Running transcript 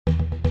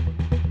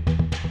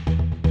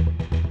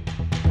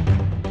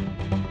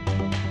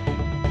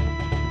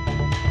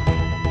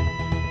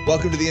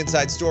Welcome to The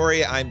Inside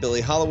Story. I'm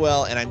Billy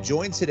Hollowell, and I'm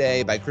joined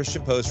today by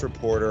Christian Post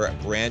reporter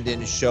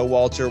Brandon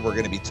Showalter. We're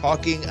going to be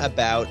talking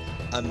about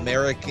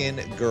American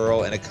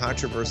Girl and a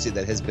controversy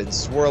that has been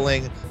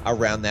swirling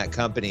around that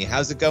company.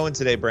 How's it going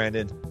today,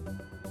 Brandon?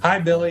 Hi,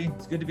 Billy.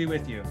 It's good to be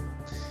with you.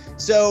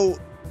 So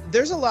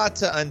there's a lot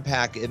to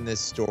unpack in this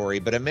story,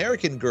 but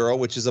American Girl,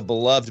 which is a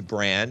beloved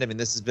brand, I mean,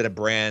 this has been a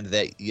brand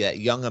that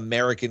young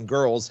American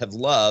girls have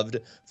loved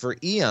for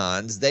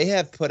eons. They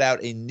have put out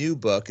a new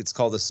book. It's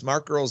called The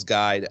Smart Girl's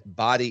Guide,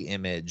 Body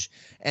Image.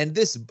 And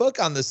this book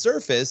on the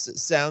surface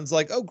sounds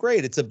like, oh,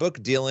 great, it's a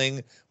book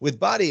dealing with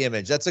body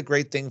image. That's a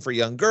great thing for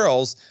young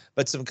girls.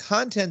 But some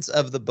contents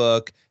of the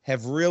book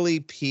have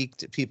really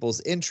piqued people's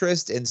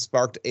interest and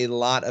sparked a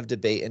lot of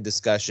debate and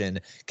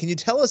discussion. Can you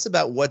tell us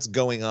about what's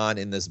going on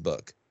in this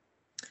book?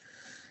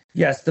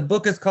 Yes, the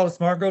book is called A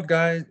Smart Girl's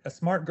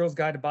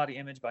Guide to Body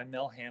Image by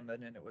Mel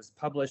Hammond, and it was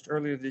published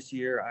earlier this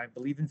year, I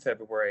believe in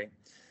February.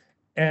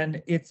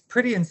 And it's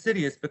pretty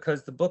insidious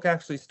because the book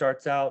actually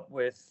starts out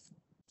with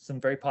some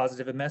very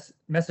positive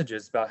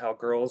messages about how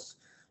girls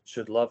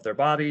should love their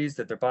bodies,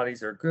 that their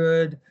bodies are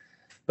good.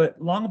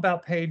 But long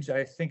about page,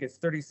 I think it's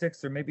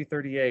 36 or maybe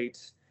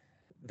 38,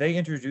 they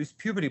introduce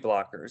puberty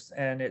blockers.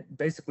 And it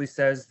basically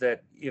says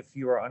that if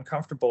you are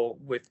uncomfortable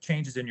with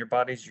changes in your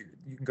bodies,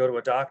 you can go to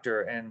a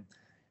doctor and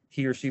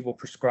he or she will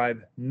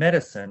prescribe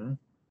medicine.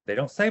 They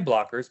don't say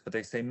blockers, but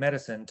they say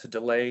medicine to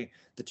delay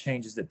the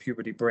changes that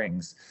puberty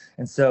brings.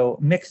 And so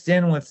mixed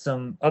in with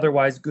some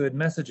otherwise good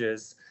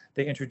messages,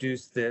 they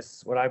introduce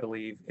this, what I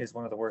believe is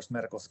one of the worst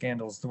medical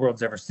scandals the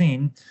world's ever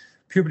seen.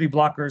 Puberty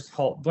blockers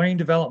halt brain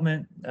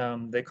development.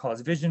 They cause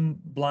vision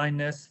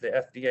blindness.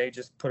 The FDA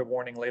just put a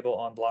warning label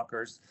on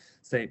blockers,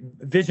 say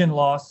vision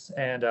loss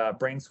and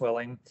brain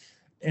swelling,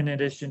 in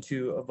addition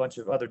to a bunch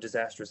of other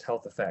disastrous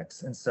health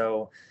effects. And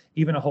so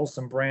even a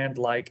wholesome brand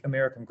like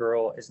American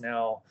Girl is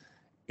now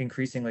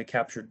increasingly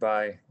captured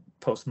by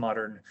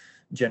postmodern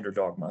gender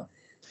dogma.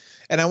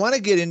 And I want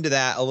to get into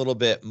that a little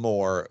bit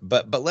more,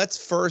 but let's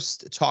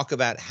first talk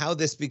about how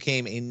this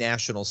became a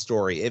national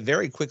story. It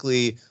very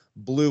quickly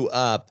blew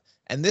up,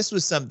 and this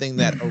was something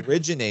that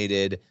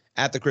originated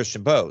at the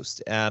Christian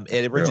Post.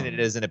 It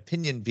originated as an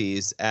opinion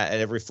piece,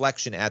 a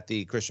reflection at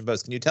the Christian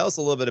Post. Can you tell us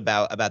a little bit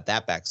about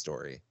that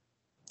backstory?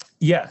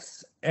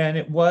 Yes, and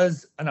it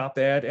was an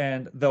op-ed,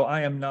 and though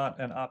I am not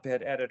an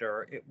op-ed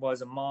editor, it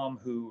was a mom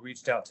who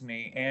reached out to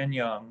me, Ann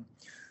Young,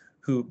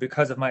 who,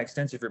 because of my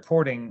extensive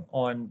reporting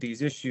on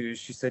these issues,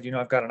 she said,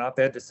 I've got an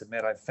op-ed to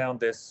submit. I found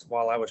this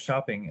while I was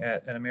shopping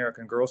at an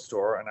American Girl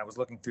store, and I was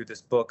looking through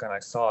this book, and I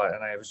saw it,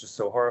 and I was just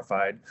so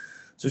horrified.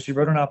 So she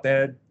wrote an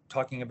op-ed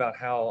talking about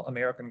how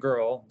American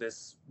Girl,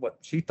 this, what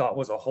she thought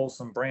was a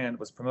wholesome brand,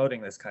 was promoting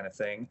this kind of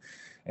thing.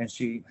 And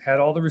she had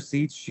all the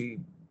receipts. She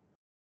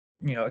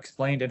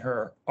explained in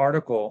her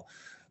article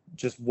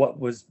just what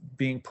was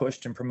being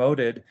pushed and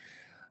promoted.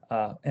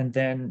 And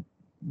then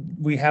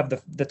we have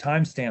the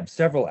timestamp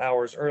several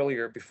hours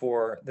earlier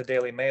before the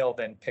Daily Mail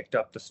then picked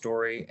up the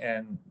story.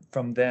 And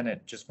from then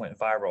it just went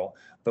viral.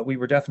 But we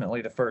were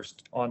definitely the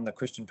first on the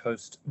Christian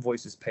Post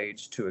Voices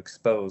page to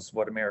expose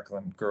what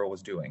American Girl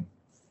was doing.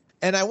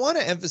 And I want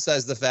to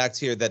emphasize the fact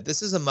here that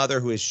this is a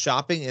mother who is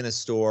shopping in a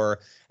store,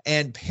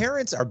 and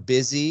parents are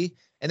busy.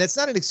 And it's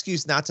not an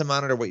excuse not to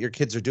monitor what your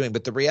kids are doing,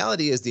 but the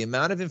reality is the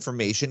amount of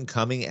information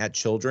coming at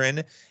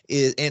children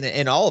is,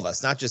 and all of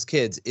us, not just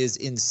kids, is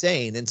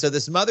insane. And so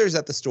this mother's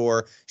at the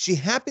store. She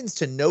happens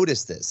to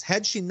notice this.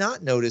 Had she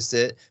not noticed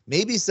it,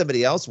 maybe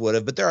somebody else would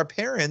have. But there are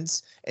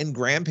parents and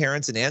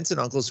grandparents and aunts and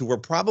uncles who were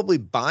probably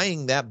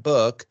buying that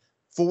book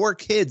for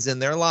kids in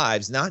their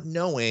lives, not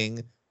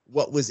knowing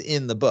what was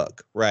in the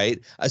book, right?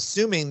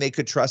 Assuming they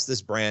could trust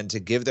this brand to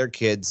give their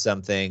kids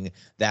something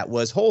that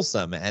was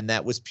wholesome and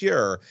that was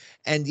pure.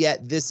 And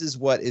yet this is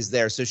what is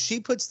there. So she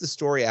puts the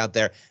story out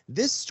there.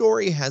 This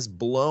story has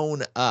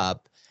blown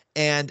up,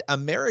 and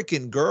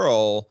American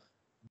Girl,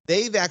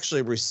 they've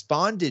actually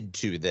responded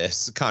to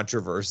this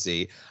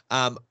controversy.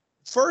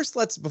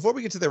 First, before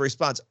we get to the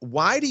response,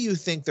 why do you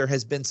think there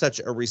has been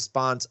such a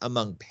response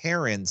among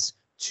parents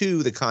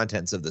to the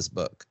contents of this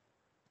book?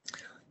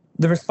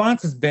 The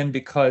response has been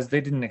because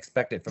they didn't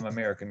expect it from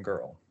American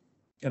Girl.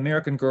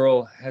 American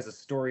Girl has a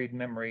storied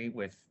memory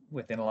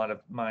within a lot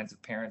of minds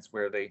of parents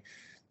where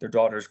their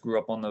daughters grew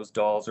up on those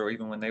dolls, or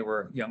even when they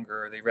were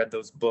younger, they read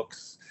those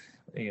books,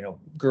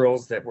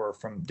 girls that were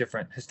from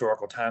different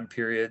historical time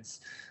periods.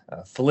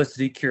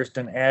 Felicity,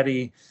 Kirsten,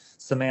 Addie,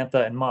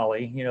 Samantha, and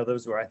Molly,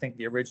 those were, I think,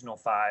 the original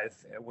five,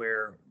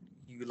 where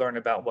you learn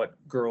about what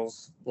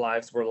girls'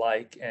 lives were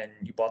like, and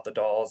you bought the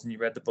dolls and you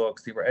read the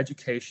books. They were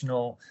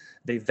educational.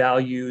 They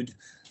valued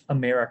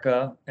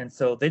America. And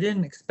so they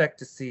didn't expect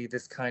to see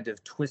this kind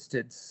of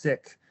twisted,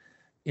 sick,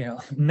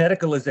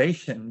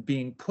 medicalization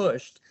being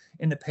pushed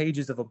in the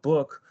pages of a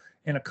book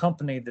in a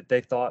company that they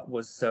thought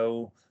was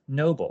so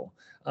noble.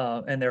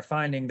 And they're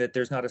finding that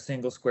there's not a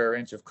single square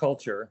inch of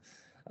culture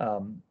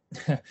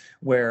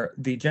where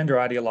the gender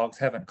ideologues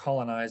haven't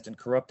colonized and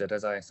corrupted,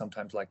 as I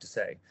sometimes like to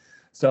say.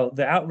 So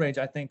the outrage,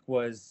 I think,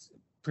 was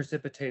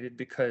precipitated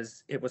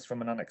because it was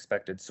from an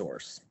unexpected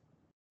source.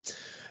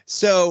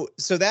 So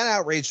that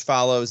outrage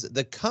follows.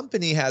 The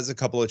company has a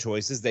couple of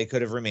choices. They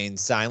could have remained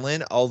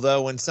silent,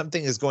 although when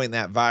something is going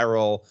that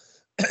viral,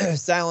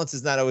 silence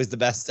is not always the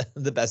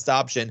best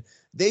option.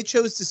 They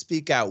chose to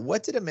speak out.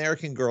 What did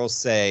American Girl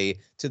say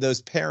to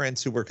those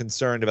parents who were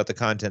concerned about the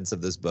contents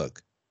of this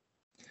book?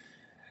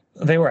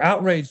 They were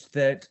outraged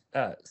that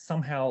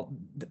somehow,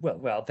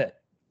 that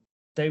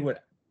they would,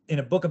 in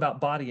a book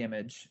about body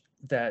image,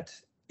 that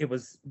it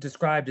was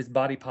described as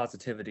body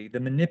positivity, the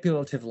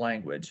manipulative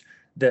language,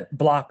 that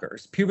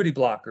puberty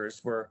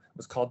blockers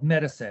was called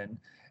medicine,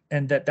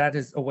 and that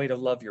is a way to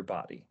love your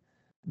body.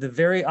 The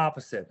very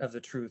opposite of the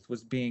truth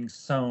was being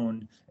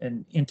sown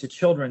and into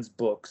children's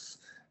books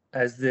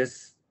as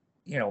this,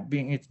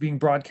 it's being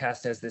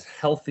broadcast as this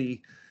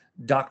healthy,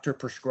 doctor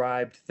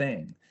prescribed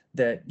thing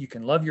that you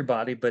can love your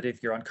body, but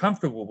if you're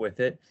uncomfortable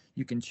with it,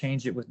 you can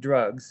change it with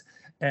drugs.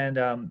 And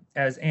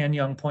as Ann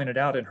Young pointed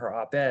out in her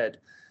op-ed,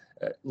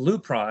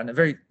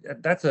 Lupron,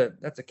 that's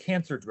a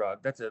cancer drug.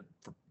 That's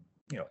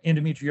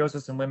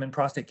endometriosis in women,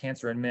 prostate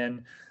cancer in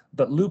men.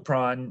 But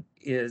Lupron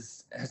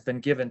has been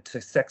given to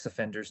sex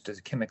offenders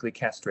to chemically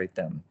castrate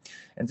them.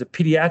 And the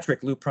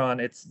pediatric Lupron,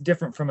 it's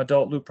different from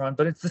adult Lupron,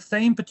 but it's the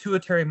same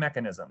pituitary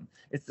mechanism.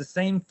 It's the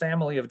same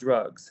family of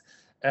drugs.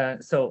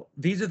 So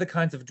these are the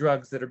kinds of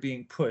drugs that are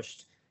being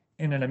pushed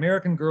in an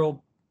American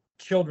Girl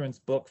children's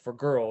book for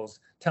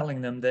girls,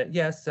 telling them that,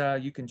 yes,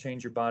 you can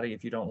change your body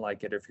if you don't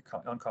like it or if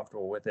you're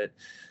uncomfortable with it.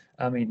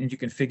 And you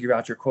can figure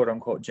out your quote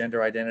unquote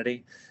gender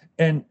identity.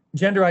 And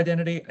gender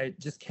identity, it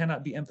just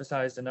cannot be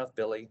emphasized enough,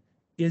 Billy,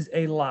 is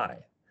a lie.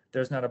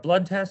 There's not a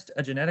blood test,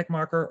 a genetic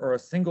marker, or a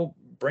single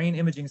brain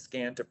imaging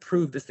scan to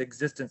prove this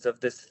existence of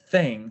this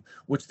thing,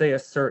 which they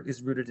assert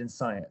is rooted in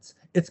science.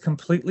 It's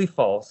completely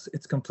false.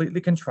 It's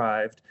completely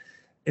contrived.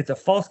 It's a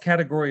false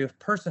category of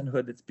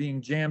personhood that's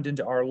being jammed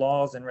into our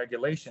laws and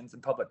regulations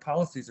and public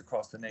policies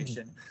across the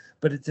nation.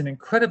 But it's an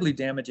incredibly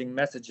damaging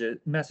message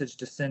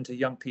to send to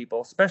young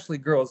people, especially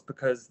girls,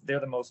 because they're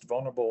the most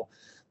vulnerable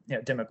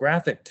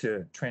demographic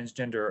to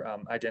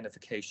transgender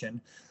identification.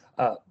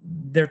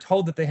 They're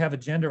told that they have a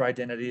gender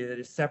identity that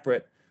is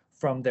separate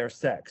from their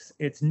sex.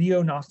 It's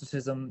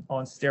neo-Gnosticism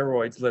on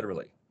steroids,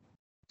 literally.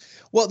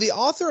 Well, the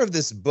author of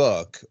this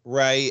book,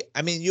 right?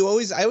 I mean, I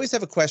always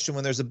have a question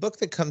when there's a book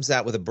that comes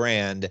out with a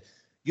brand,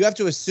 you have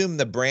to assume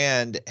the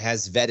brand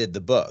has vetted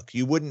the book.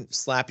 You wouldn't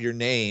slap your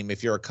name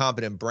if you're a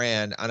competent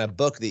brand on a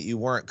book that you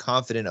weren't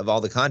confident of all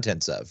the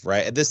contents of,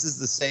 right? And this is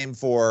the same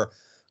for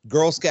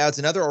Girl Scouts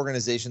and other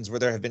organizations where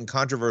there have been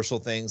controversial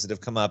things that have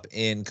come up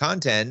in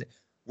content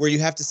where you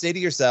have to say to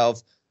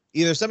yourself,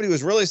 either somebody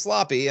was really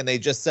sloppy and they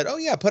just said, oh,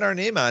 yeah, put our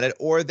name on it,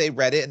 or they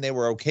read it and they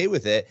were okay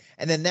with it.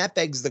 And then that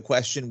begs the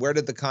question, where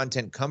did the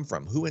content come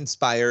from? Who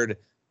inspired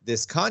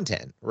this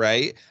content,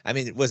 right? I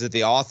mean, was it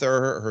the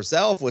author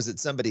herself? Was it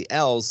somebody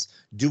else?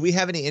 Do we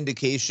have any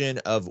indication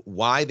of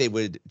why they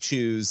would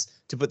choose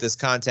to put this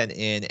content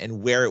in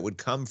and where it would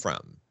come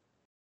from?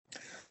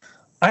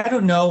 I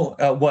don't know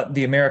what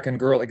the American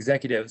Girl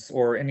executives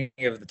or any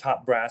of the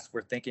top brass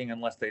were thinking,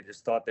 unless they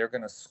just thought they're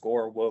going to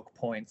score woke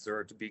points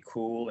or to be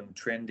cool and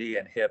trendy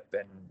and hip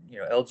and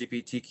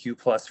LGBTQ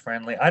plus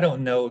friendly. I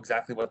don't know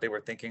exactly what they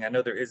were thinking. I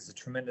know there is a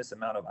tremendous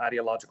amount of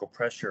ideological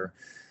pressure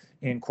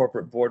in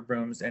corporate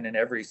boardrooms and in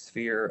every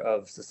sphere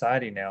of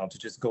society now to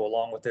just go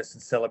along with this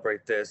and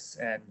celebrate this.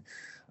 And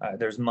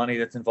there's money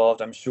that's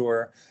involved, I'm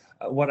sure.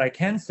 What I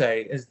can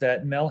say is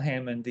that Mel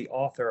Hammond, the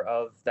author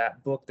of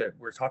that book that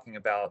we're talking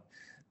about,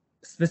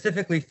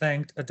 specifically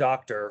thanked a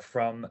doctor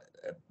from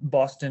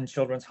Boston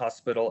Children's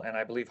Hospital and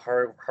I believe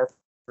Harvard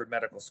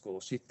Medical School.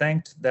 She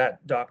thanked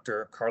that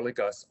doctor, Carly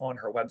Gus, on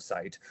her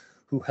website,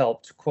 who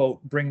helped,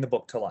 quote, bring the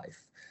book to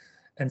life.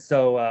 And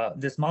so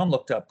this mom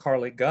looked up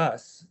Carly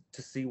Gus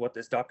to see what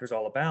this doctor's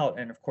all about.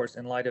 And of course,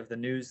 in light of the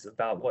news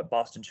about what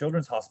Boston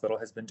Children's Hospital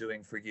has been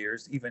doing for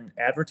years, even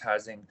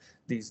advertising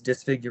these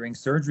disfiguring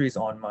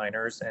surgeries on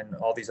minors and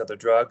all these other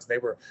drugs,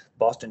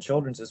 Boston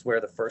Children's is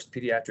where the first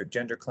pediatric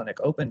gender clinic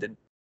opened in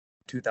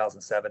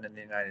 2007 in the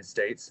United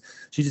States.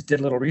 She just did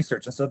a little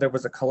research. And so there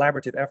was a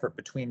collaborative effort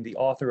between the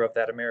author of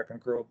that American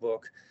Girl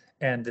book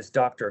and this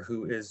doctor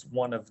who is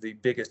one of the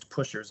biggest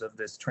pushers of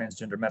this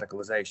transgender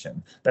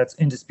medicalization. That's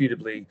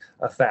indisputably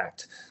a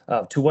fact.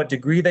 To what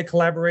degree they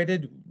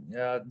collaborated,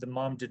 the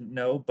mom didn't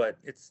know, but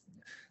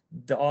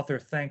the author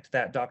thanked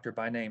that doctor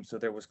by name. So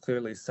there was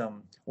clearly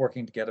some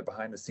working together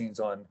behind the scenes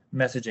on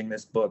messaging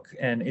this book.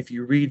 And if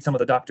you read some of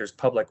the doctor's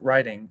public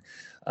writing,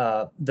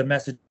 the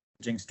message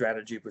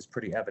strategy was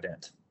pretty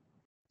evident.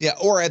 Yeah,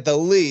 or at the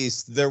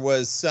least, there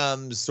was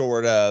some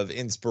sort of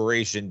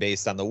inspiration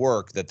based on the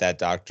work that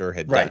doctor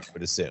had done, I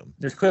would assume.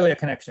 There's clearly a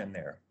connection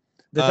there.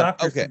 The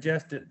doctor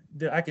suggested,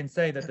 I can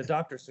say that the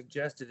doctor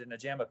suggested in a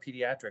JAMA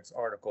Pediatrics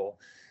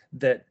article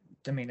that,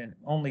 and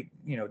only,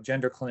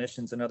 gender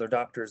clinicians and other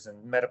doctors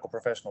and medical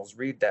professionals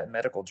read that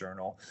medical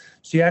journal.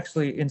 She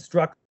actually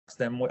instructs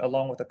them,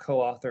 along with a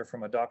co-author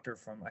from a doctor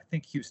from, I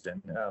think,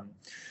 Houston,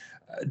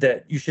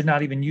 that you should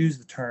not even use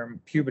the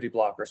term puberty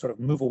blocker, sort of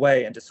move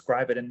away and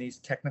describe it in these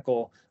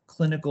technical,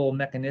 clinical,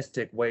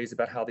 mechanistic ways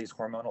about how these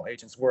hormonal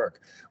agents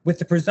work, with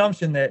the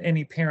presumption that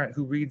any parent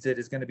who reads it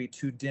is going to be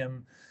too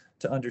dim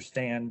to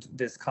understand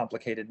this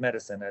complicated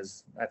medicine,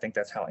 as I think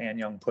that's how Ann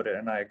Young put it,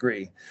 and I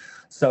agree.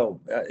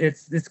 So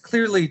it's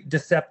clearly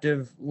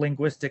deceptive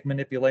linguistic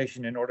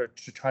manipulation in order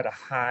to try to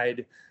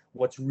hide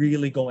what's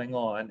really going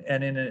on,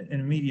 and in a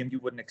medium you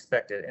wouldn't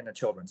expect it in a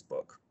children's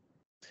book.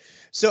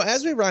 So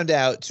as we round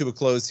out to a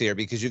close here,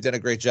 because you've done a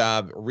great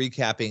job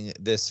recapping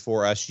this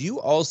for us, you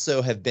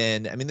also have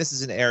been, I mean, this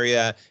is an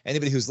area,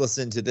 anybody who's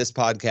listened to this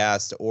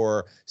podcast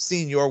or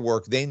seen your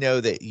work, they know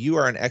that you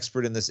are an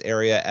expert in this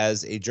area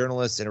as a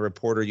journalist and a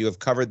reporter. You have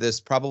covered this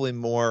probably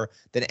more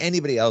than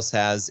anybody else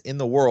has in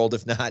the world,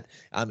 if not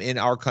in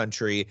our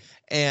country.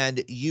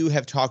 And you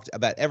have talked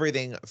about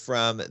everything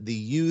from the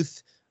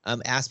youth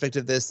aspect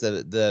of this,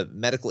 the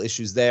medical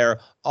issues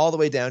there, all the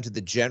way down to the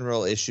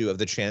general issue of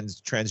the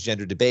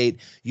transgender debate.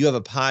 You have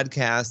a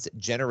podcast,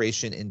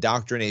 Generation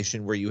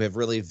Indoctrination, where you have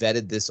really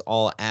vetted this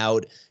all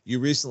out. You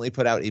recently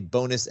put out a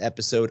bonus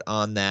episode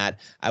on that.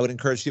 I would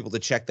encourage people to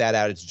check that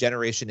out. It's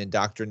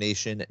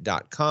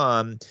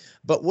generationindoctrination.com.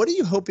 But what are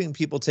you hoping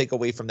people take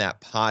away from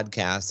that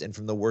podcast and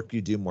from the work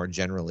you do more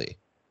generally?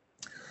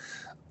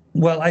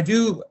 Well, I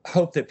do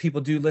hope that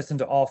people do listen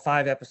to all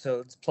 5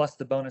 episodes plus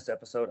the bonus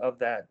episode of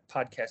that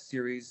podcast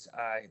series.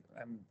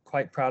 I'm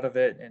quite proud of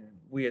it, and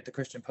we at the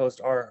Christian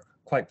Post are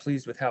quite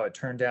pleased with how it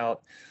turned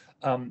out.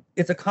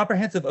 It's a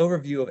comprehensive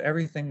overview of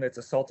everything that's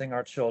assaulting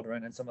our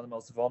children and some of the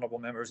most vulnerable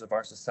members of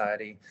our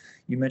society.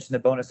 You mentioned the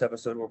bonus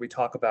episode where we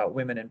talk about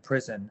women in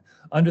prison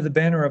under the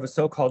banner of a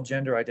so-called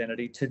gender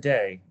identity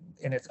today,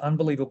 and it's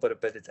unbelievable,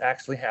 but it's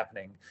actually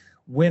happening.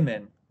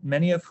 Women,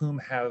 many of whom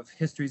have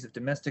histories of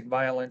domestic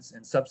violence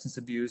and substance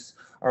abuse,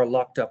 are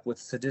locked up with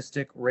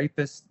sadistic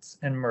rapists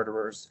and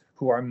murderers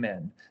who are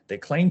men. They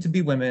claim to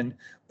be women,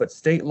 but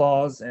state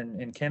laws,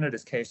 and in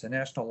Canada's case, the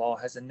national law,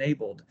 has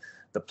enabled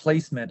the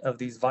placement of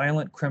these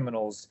violent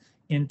criminals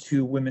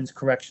into women's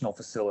correctional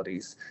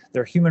facilities.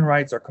 Their human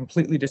rights are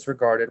completely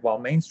disregarded, while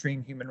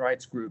mainstream human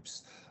rights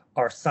groups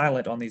are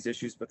silent on these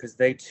issues because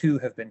they too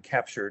have been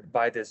captured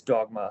by this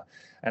dogma.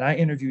 And I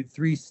interviewed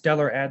 3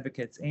 stellar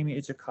advocates, Amy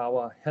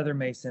Ichikawa, Heather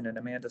Mason, and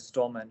Amanda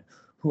Stolman,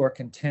 who are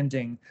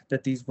contending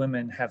that these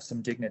women have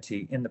some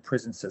dignity in the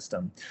prison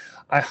system.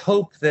 I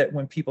hope that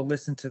when people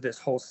listen to this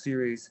whole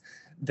series,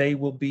 they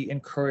will be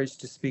encouraged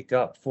to speak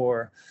up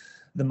for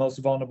the most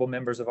vulnerable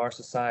members of our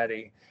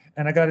society.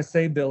 And I got to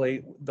say,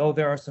 Billy, though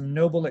there are some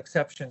noble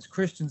exceptions,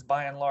 Christians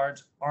by and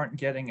large aren't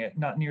getting it,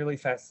 not nearly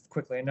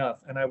quickly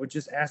enough. And I would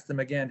just ask them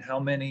again, how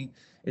many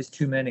is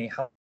too many?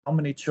 How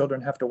many children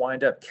have to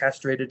wind up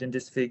castrated and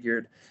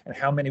disfigured? And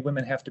how many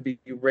women have to be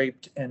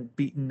raped and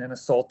beaten and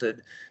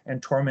assaulted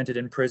and tormented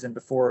in prison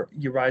before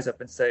you rise up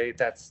and say,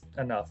 that's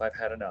enough, I've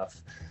had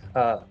enough?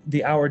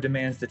 The hour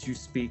demands that you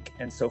speak,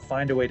 and so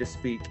find a way to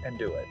speak and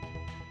do it.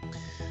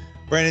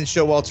 Brandon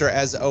Showalter,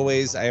 as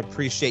always, I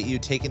appreciate you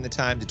taking the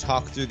time to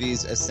talk through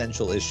these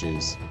essential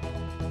issues.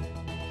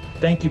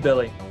 Thank you,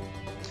 Billy.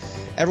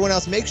 Everyone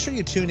else, make sure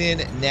you tune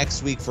in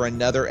next week for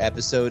another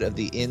episode of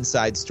The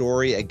Inside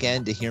Story.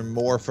 Again, to hear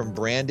more from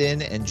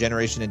Brandon and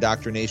Generation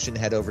Indoctrination,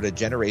 head over to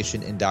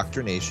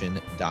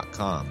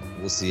generationindoctrination.com.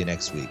 We'll see you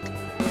next week.